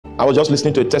I was just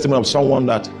listening to a testimony of someone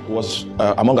that was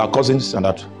among our cousins and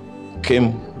that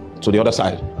came to the other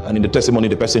side. And in the testimony,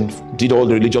 the person did all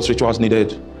the religious rituals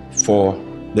needed for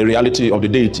the reality of the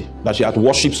deity that she had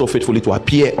worshipped so faithfully to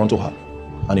appear unto her.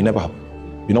 And it never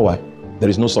happened. You know why? There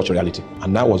is no such reality.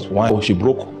 And that was why she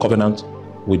broke covenant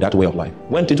with that way of life.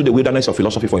 Went into the wilderness of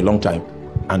philosophy for a long time.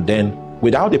 And then,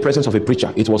 without the presence of a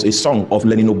preacher, it was a song of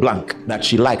Lenino Blanc that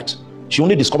she liked. She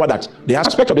only discovered that the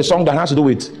aspect of the song that has to do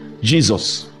with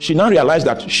Jesus. She now realized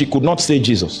that she could not say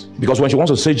Jesus, because when she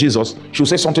wants to say Jesus, she will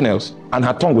say something else and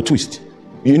her tongue will twist.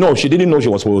 You know, she didn't know she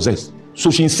was possessed. So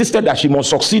she insisted that she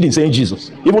must succeed in saying Jesus,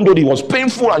 even though it was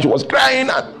painful and she was crying.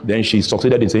 And then she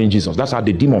succeeded in saying Jesus. That's how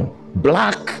the demon,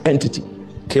 black entity,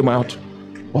 came out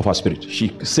of her spirit.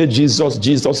 She said Jesus,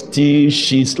 Jesus, till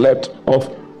she slept off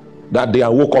that day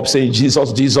and woke up saying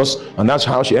Jesus, Jesus. And that's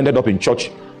how she ended up in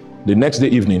church the next day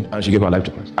evening, and she gave her life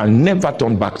to Christ and never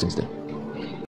turned back since then.